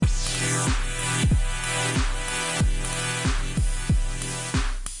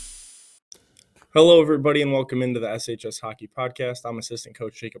Hello, everybody, and welcome into the SHS Hockey Podcast. I'm assistant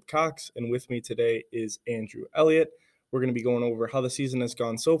coach Jacob Cox, and with me today is Andrew Elliott. We're going to be going over how the season has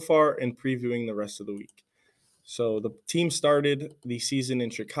gone so far and previewing the rest of the week. So the team started the season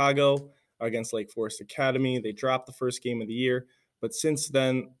in Chicago against Lake Forest Academy. They dropped the first game of the year, but since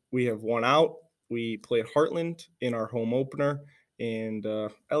then we have won out. We played Hartland in our home opener, and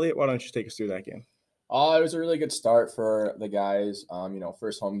Elliott, why don't you take us through that game? It was a really good start for the guys.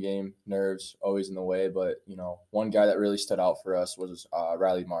 First home game, nerves always in the way, but one guy that really stood out for us was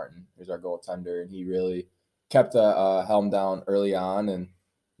Riley Martin, who's our goaltender, and he really kept the helm down early on, and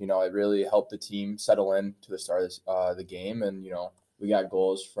it really helped the team settle in to the start of the game, and we got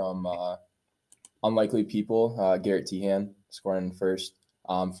goals from unlikely people, Garrett Tehan scoring first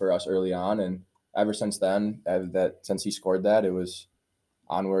for us early on, and ever since then, since he scored that, it was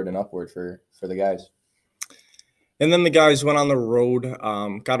onward and upward for the guys. And then the guys went on the road,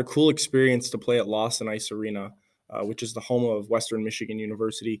 got a cool experience to play at Lawson Ice Arena, which is the home of Western Michigan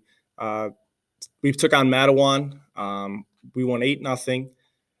University. We took on Mattawan. We won 8-0.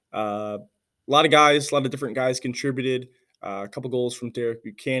 A lot of different guys contributed. A couple goals from Derek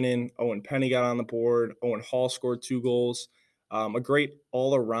Buchanan. Owen Penny got on the board. Owen Hall scored 2 goals. A great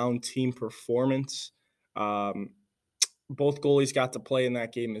all-around team performance. Both goalies got to play in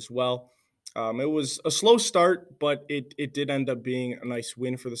that game as well. It was a slow start, but it did end up being a nice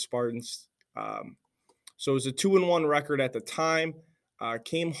win for the Spartans. So it was a 2-1 record at the time.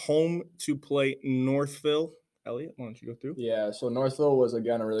 Came home to play Northville. Elliott, why don't you go through? Yeah, so Northville was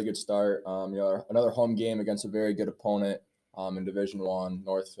again a really good start. Another home game against a very good opponent in Division One.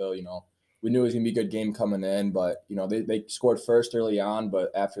 Northville, we knew it was gonna be a good game coming in, but they scored first early on,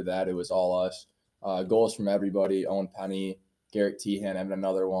 but after that it was all us. Goals from everybody. Owen Penny, Garrett Tehan having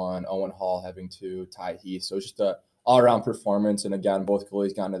another one, Owen Hall having 2, Ty Heath. So it's just a all-around performance. And again, both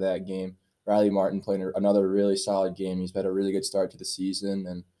goalies got into that game. Riley Martin playing another really solid game. He's had a really good start to the season,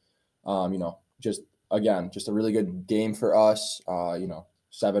 and just a really good game for us.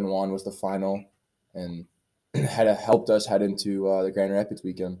 7-1 was the final, and had helped us head into the Grand Rapids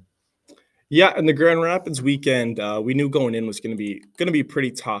weekend. Yeah, and the Grand Rapids weekend, we knew going in was going to be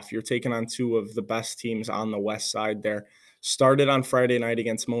pretty tough. You're taking on 2 of the best teams on the west side there. Started on Friday night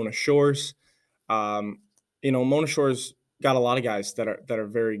against Mona Shores. Mona Shores got a lot of guys that are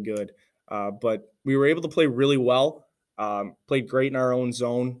very good, but we were able to play really well. Played great in our own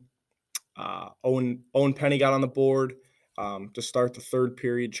zone. Owen Penny got on the board to start the third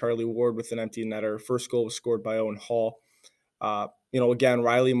period. Charlie Ward with an empty netter. First goal was scored by Owen Hall. Again,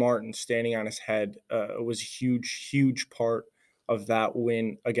 Riley Martin standing on his head was a huge part of that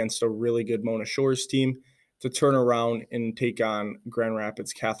win against a really good Mona Shores team to turn around and take on Grand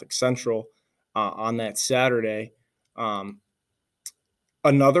Rapids Catholic Central on that Saturday.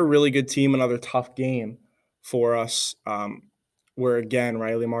 Another really good team, another tough game for us, where again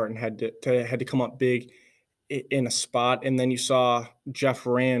Riley Martin had to come up big in a spot, and then you saw Jeff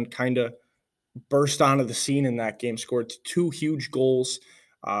Rand kind of burst onto the scene in that game, scored 2 huge goals.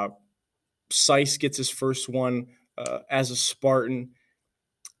 Seiss gets his first one as a Spartan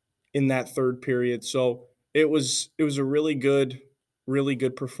in that third period. So it was a really good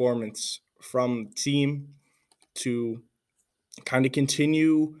performance from the team to kind of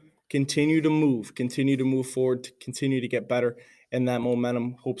continue to move forward, to continue to get better, and that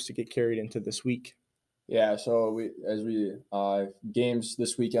momentum hopes to get carried into this week. Yeah, so games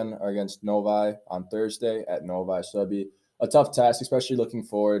this weekend are against Novi on Thursday at Novi, so it'll be a tough task, especially looking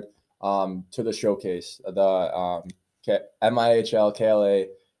forward to the showcase, the MIHL KLA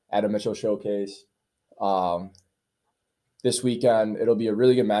Adam Mitchell showcase. This weekend, it'll be a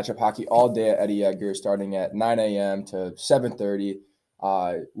really good matchup. Hockey all day at Eddie Edgar, starting at 9 a.m. to 7:30.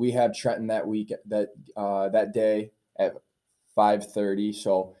 We have Trenton that day at 5:30,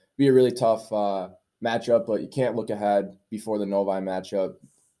 so be a really tough matchup, but you can't look ahead before the Novi matchup.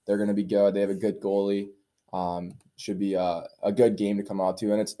 They're going to be good. They have a good goalie. Should be a good game to come out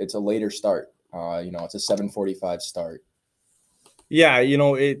to, and it's a later start. It's a 7:45 start. Yeah,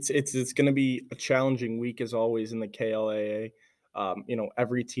 it's going to be a challenging week as always in the KLAA.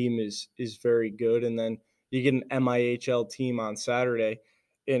 Every team is very good, and then you get an MIHL team on Saturday,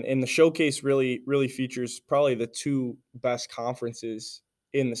 and the showcase really features probably the 2 best conferences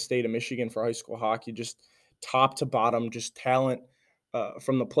in the state of Michigan for high school hockey, just top to bottom, just talent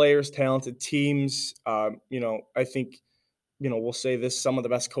from the players, talented teams. I think we'll say this, some of the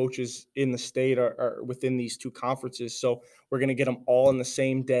best coaches in the state are within these 2 conferences. So we're going to get them all in the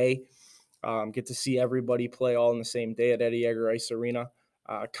same day, get to see everybody play all in the same day at Eddie Edgar Ice Arena.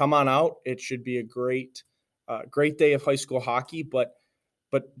 Come on out. It should be a great day of high school hockey. But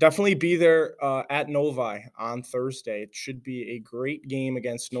But definitely be there at Novi on Thursday. It should be a great game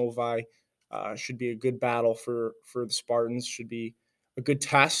against Novi. Should be a good battle for the Spartans. Should be a good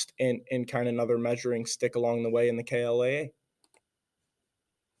test and kind of another measuring stick along the way in the KLAA.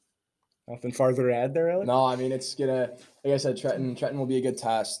 Nothing farther to add there, Alec? No, I mean it's gonna, like I said, Trenton will be a good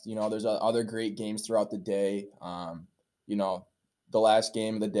test. There's other great games throughout the day. You know, the last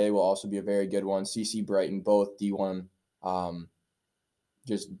game of the day will also be a very good one. CC Brighton, both D1,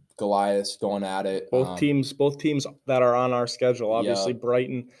 just Goliaths going at it. Both teams that are on our schedule. Obviously, Yeah.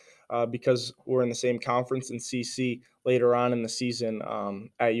 Brighton, because we're in the same conference, and CC later on in the season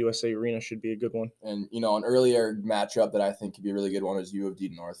at USA Arena should be a good one. And an earlier matchup that I think could be a really good one is U of D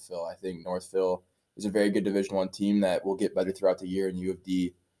Northville. I think Northville is a very good Division I team that will get better throughout the year, and U of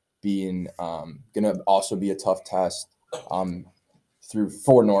D being going to also be a tough test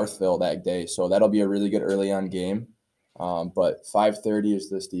for Northville that day. So that'll be a really good early on game. But 5:30 is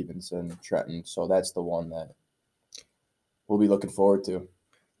the Stevenson Trenton, so that's the one that we'll be looking forward to.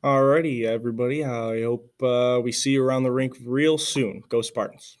 Alrighty, everybody. I hope we see you around the rink real soon. Go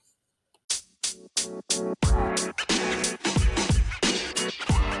Spartans.